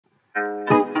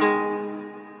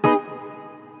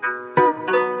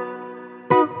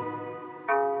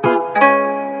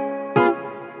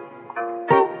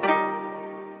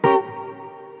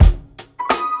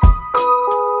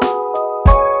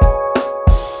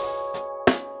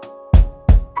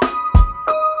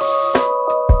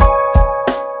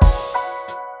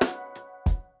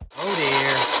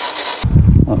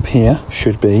here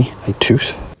should be a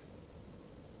tooth.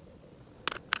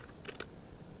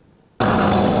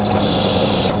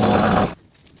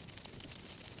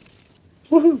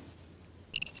 Woohoo!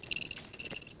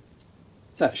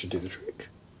 That should do the trick.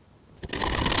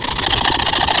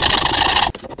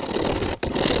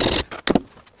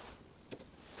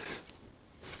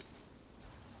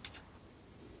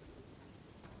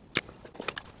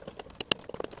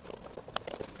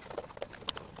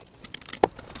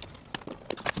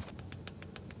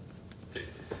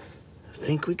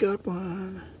 I think we got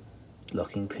one.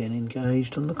 Locking pin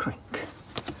engaged on the crank.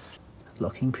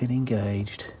 Locking pin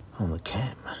engaged on the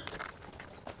cam.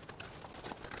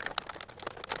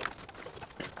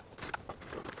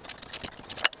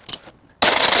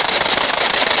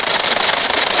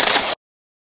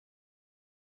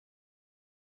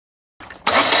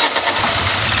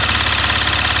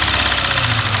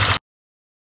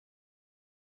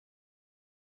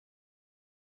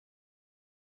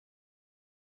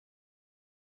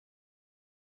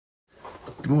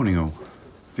 Good morning all.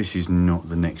 This is not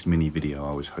the next mini video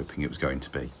I was hoping it was going to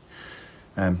be.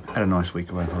 Had a nice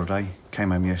week away on holiday,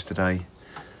 came home yesterday,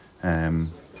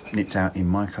 nipped out in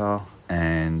my car,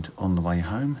 and on the way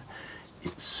home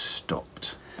it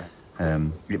stopped.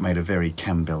 It made a very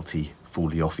Cam belty,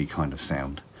 fully offy kind of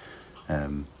sound,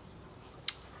 and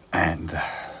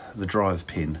the drive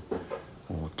pin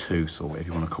or tooth or whatever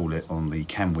you want to call it on the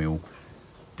cam wheel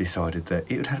decided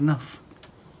that it had had enough.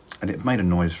 And it made a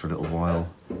noise for a little while,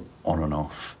 on and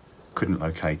off. Couldn't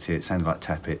locate it, sounded like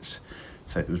tappets.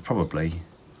 So it was probably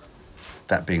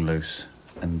that being loose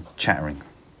and chattering.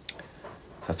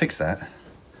 So I fixed that,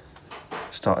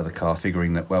 started the car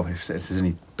figuring that, well, if there's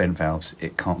any bent valves, they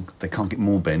can't get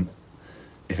more bent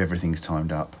if everything's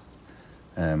timed up.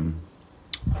 And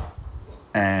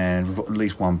we've got at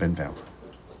least one bent valve.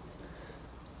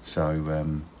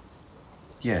 So,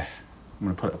 yeah, I'm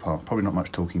gonna put it apart. Probably not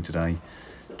much talking today.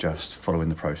 Just following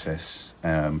the process,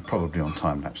 probably on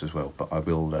time lapse as well, but I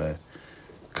will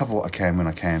cover what I can when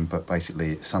I can. But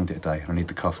basically it's Sunday today and I need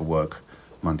the car for work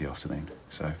Monday afternoon,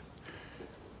 so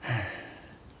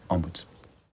onwards.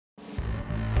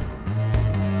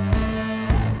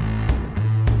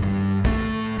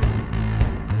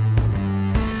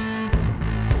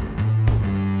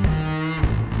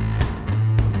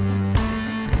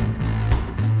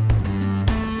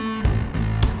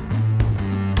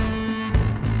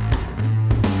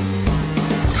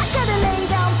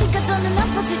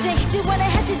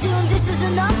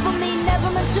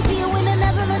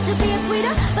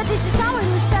 But this is how we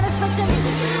lose satisfaction.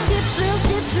 Chip thrill,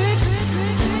 chip tricks.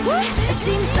 Woo! It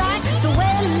seems like the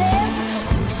way to live.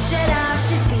 Who said I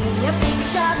should be a big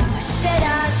shot? Who said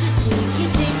I should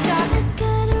tick tock? I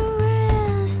gotta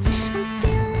rest. I'm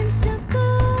feeling so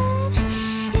good.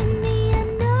 In me I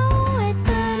know it,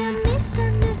 but I'm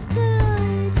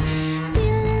misunderstood.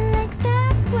 Feeling like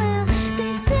that, well,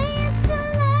 they say it's a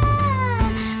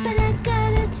lie, but I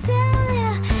gotta tell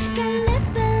ya, gotta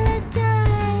live and let die.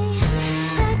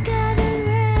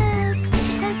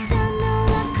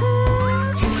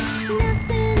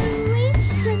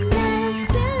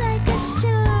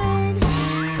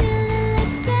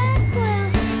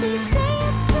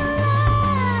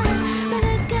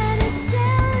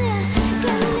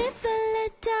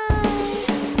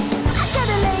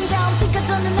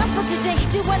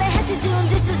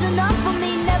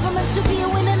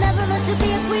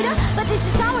 But this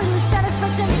is how we lose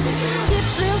satisfaction. Chip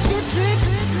thrill, chip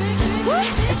tricks. Woo!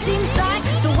 It seems like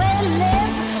the way to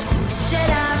live. Who said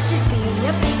I should be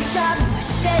a big shot? Who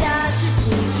said I should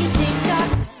tick tock?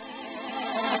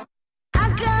 I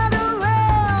gotta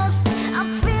rest. I'm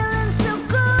feeling so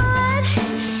good.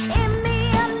 In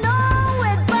me I know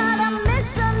it, but I'm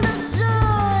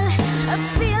misunderstood. I'm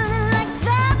feeling like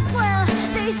that, well,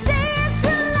 they say it's a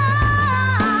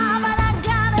lie, but I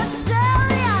gotta tell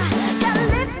ya, gotta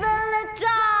live and let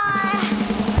die.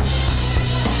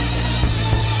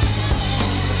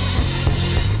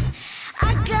 I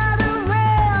gotta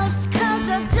rest, 'cause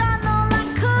I've done all I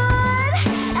could,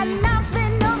 and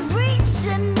nothing of reach,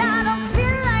 and I don't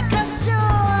feel like I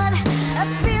should.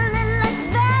 I'm feeling like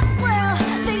that, well,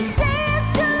 they say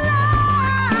it's a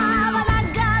lie, but I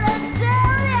gotta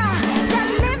tell ya,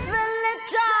 gotta live and let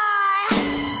die.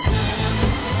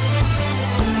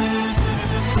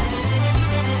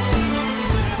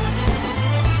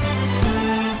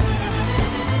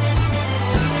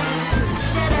 Who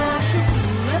said I should be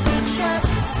a big shot?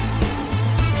 Who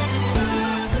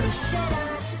said I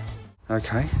should?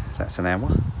 Okay, that's an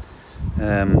hour.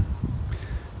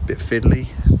 Bit fiddly,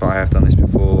 but I have done this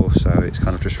before, so it's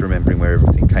kind of just remembering where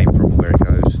everything came from, where it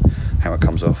goes, how it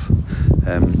comes off.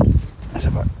 Let's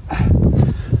have a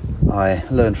I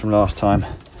learned from last time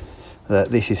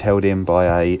that this is held in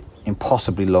by a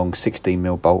impossibly long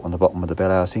 16mm bolt on the bottom of the bell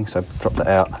housing. So drop that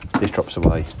out, this drops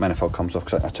away, manifold comes off,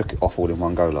 because I took it off all in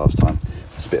one go last time.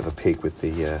 It's a bit of a pig with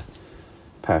the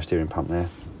power steering pump there.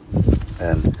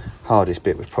 Hardest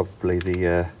bit was probably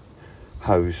the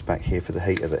hose back here for the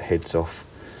heater that heads off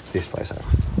this place.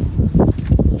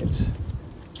 It's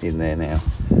in there now.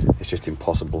 It's just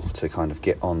impossible to kind of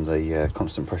get on the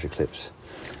constant pressure clips.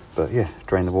 But yeah,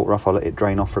 drain the water off. I'll let it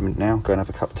drain off for a minute now, go and have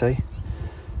a cup of tea,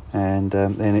 and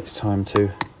then it's time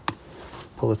to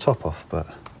pull the top off. But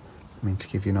I mean, to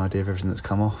give you an idea of everything that's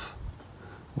come off,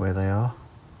 where they are,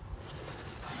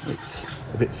 it's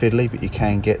a bit fiddly, but you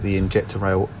can get the injector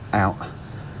rail out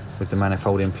with the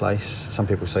manifold in place. Some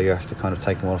people say you have to kind of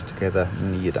take them off together,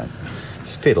 and you don't.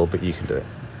 It's fiddle, but you can do it.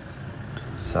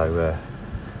 So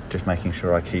just making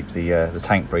sure I keep the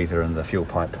tank breather and the fuel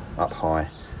pipe up high,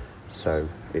 so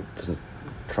it doesn't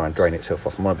try and drain itself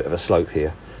off. I'm on a bit of a slope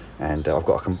here, and I've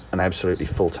got an absolutely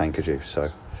full tank of juice. So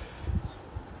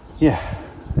yeah,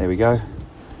 there we go.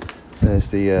 There's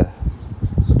the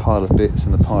pile of bits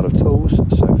and the pile of tools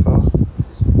so far.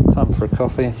 Time for a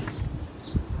coffee,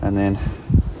 and then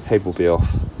head will be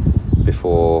off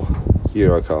before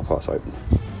Euro car parts open.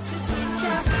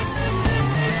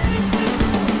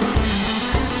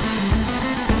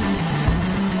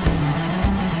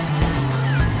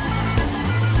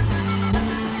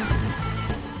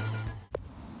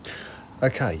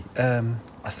 Okay,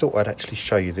 I thought I'd actually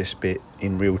show you this bit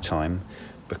in real time,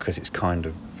 because it's kind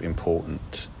of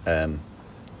important to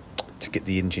get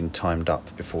the engine timed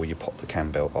up before you pop the cam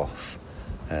belt off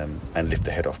and lift the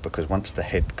head off, because once the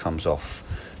head comes off,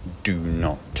 do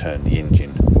not turn the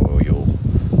engine or you'll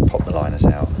pop the liners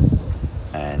out,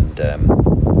 and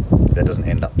that doesn't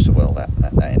end up so well. That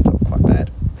ends up quite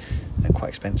bad and quite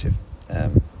expensive.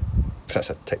 So that's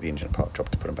a take the engine apart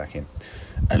job to put them back in,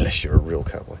 unless you're a real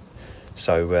cowboy.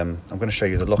 So I'm going to show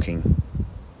you the locking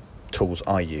tools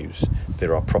I use.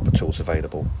 There are proper tools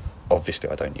available. Obviously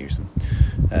I don't use them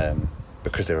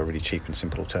because there are really cheap and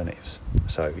simple alternatives.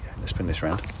 So yeah, let's spin this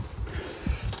around.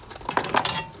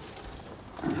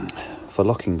 For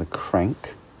locking the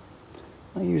crank,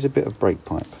 I use a bit of brake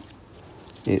pipe.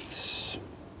 It's,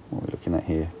 what are we looking at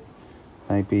here?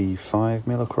 Maybe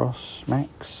 5mm across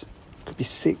max. Could be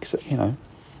 6, you know,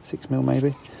 6mm maybe.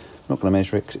 I'm not going to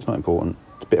measure it because it's not important.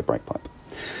 It's a bit of brake pipe.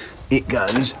 It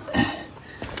goes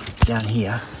down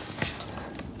here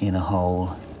in a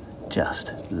hole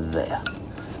just there.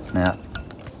 Now,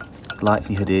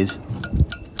 likelihood is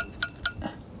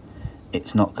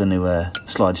it's not going to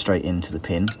slide straight into the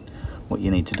pin. What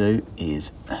you need to do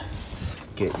is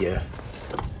get your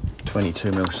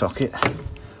 22mm socket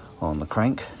on the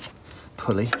crank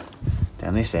pulley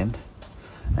down this end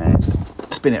and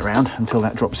spin it around until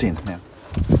that drops in. Now,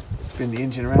 spin the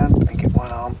engine around and get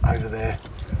one arm over there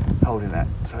holding that.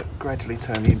 So gradually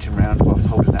turn the engine around whilst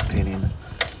holding that pin in.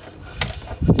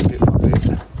 Bit by bit.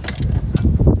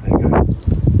 There you go.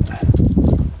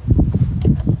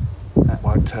 That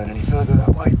won't turn any further that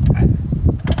way.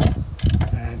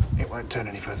 And it won't turn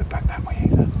any further back that way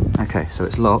either. Okay, so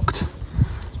it's locked,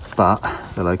 but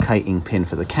the locating pin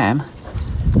for the cam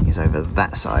is over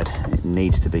that side. It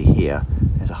needs to be here.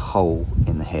 There's a hole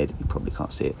in the head. You probably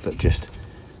can't see it, but just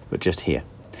here.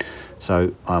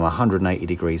 So I'm 180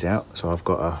 degrees out, so I've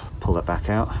got to pull that back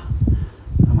out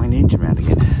and wing the engine around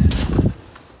again.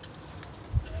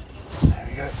 There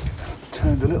we go.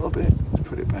 Turned a little bit,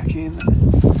 put it back in.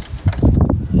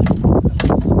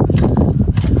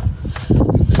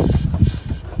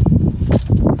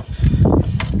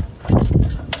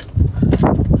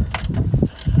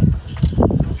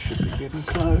 Should be getting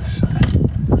close.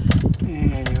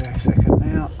 Anyway, a second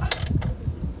now.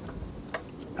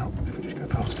 Oh, if we just go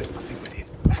past it, I think we did.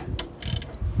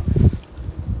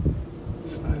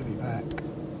 Slowly back,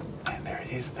 and there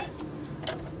it is.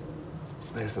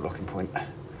 There's the locking point.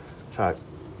 So,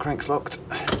 crank's locked.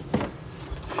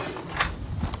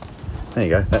 There you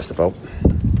go, that's the bolt.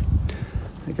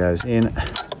 It goes in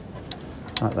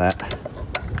like that,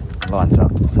 lines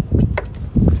up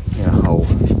in a hole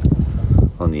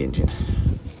on the engine,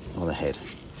 or the head.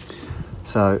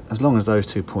 So, as long as those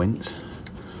 2 points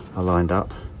are lined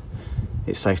up,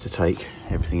 it's safe to take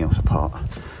everything else apart.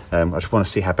 I just want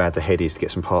to see how bad the head is to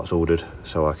get some parts ordered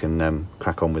so I can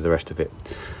crack on with the rest of it.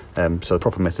 So the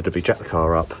proper method would be jack the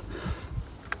car up,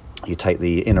 you take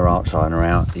the inner arch liner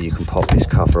out, you can pop this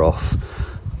cover off,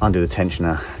 undo the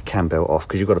tensioner, cam belt off,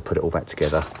 because you've got to put it all back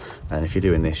together. And if you're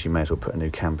doing this, you may as well put a new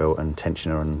cam belt and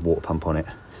tensioner and water pump on it.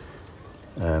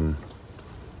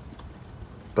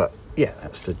 But yeah,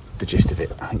 that's the gist of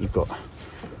it. I think you've got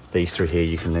these through here,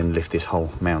 you can then lift this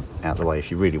whole mount out of the way if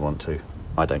you really want to.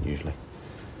 I don't usually.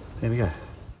 There we go.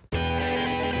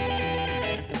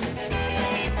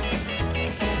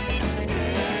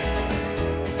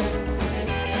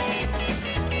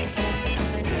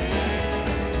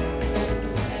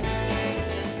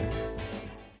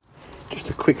 Just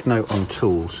a quick note on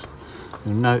tools.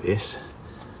 You'll notice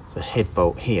the head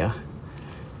bolt here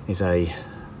is a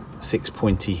 6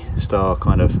 pointy star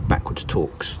kind of backwards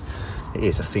Torx. It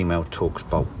is a female Torx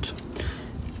bolt.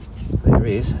 There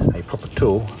is a proper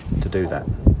tool to do that.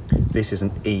 This is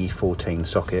an E14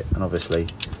 socket, and obviously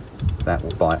that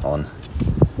will bite on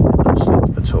and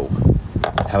slip the tool.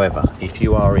 However, if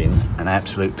you are in an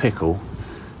absolute pickle,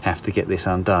 have to get this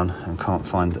undone and can't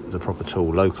find the proper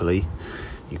tool locally,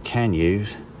 you can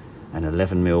use an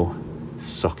 11mm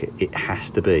socket. It has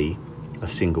to be a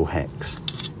single hex,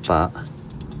 but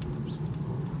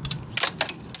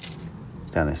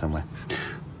it's down there somewhere.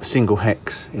 A single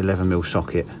hex 11mm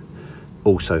socket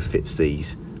also fits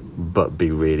these, but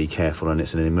be really careful, and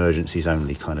it's an emergencies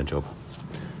only kind of job.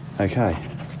 Okay,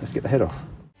 let's get the head off.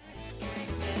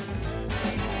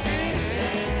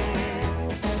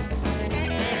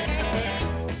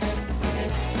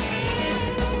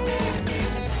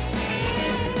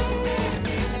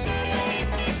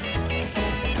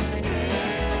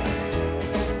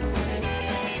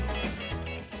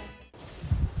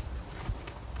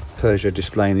 Peugeot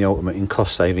displaying the ultimate in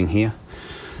cost saving here.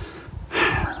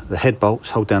 The head bolts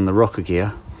hold down the rocker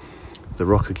gear. The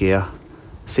rocker gear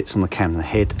sits on the cam, the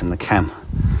head, and the cam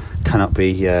cannot be,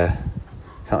 you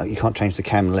can't change the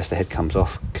cam unless the head comes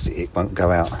off, because it won't go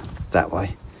out that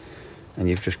way. And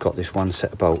you've just got this one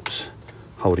set of bolts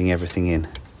holding everything in.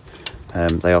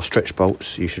 They are stretch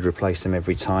bolts, you should replace them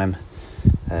every time.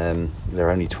 They're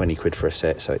only 20 quid for a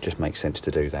set, so it just makes sense to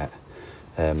do that.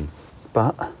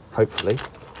 But hopefully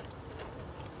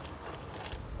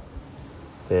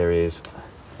there is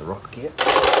the rocker gear.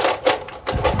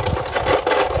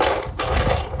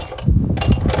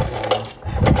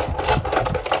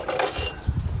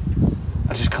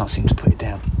 I just can't seem to put it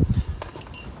down.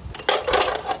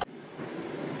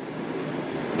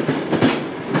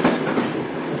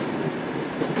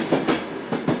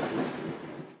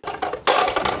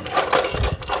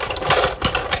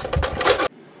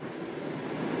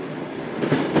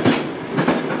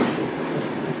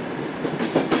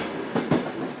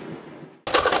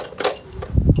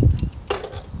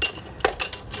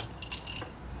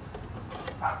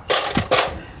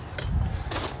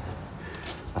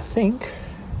 I think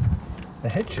the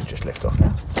head should just lift off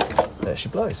now. There she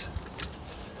blows.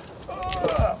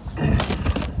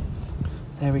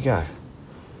 There we go.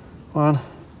 One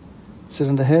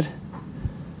cylinder head,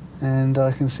 and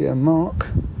I can see a mark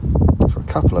for a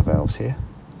couple of valves here.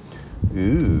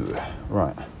 Ooh,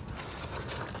 right.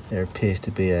 There appears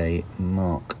to be a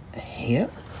mark here,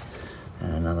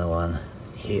 and another one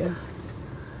here.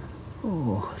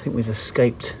 Oh, I think we've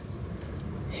escaped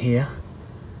here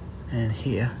and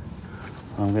here.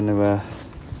 I'm going to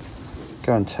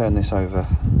go and turn this over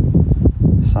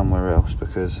somewhere else,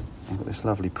 because I've got this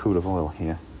lovely pool of oil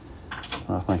here.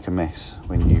 I'll make a mess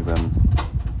when you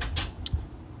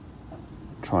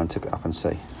try and tip it up and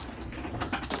see.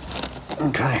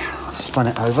 Okay, I've spun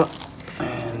it over,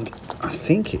 and I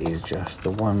think it is just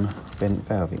the one bent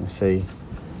valve. You can see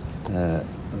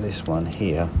this one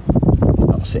here is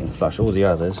not sitting flush. All the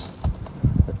others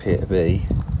appear to be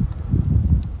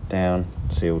down,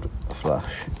 sealed,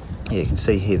 flush. Yeah, you can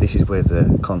see here, this is where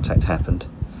the contact happened,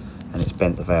 and it's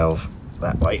bent the valve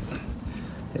that way.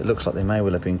 It looks like there may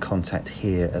well have been contact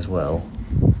here as well,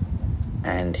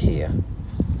 and here,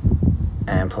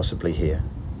 and possibly here,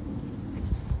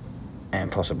 and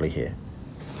possibly here.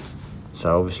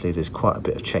 So obviously there's quite a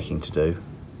bit of checking to do,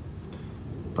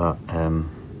 but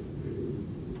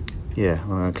yeah, I'm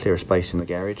going to clear a space in the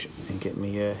garage and get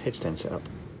me headstand set up.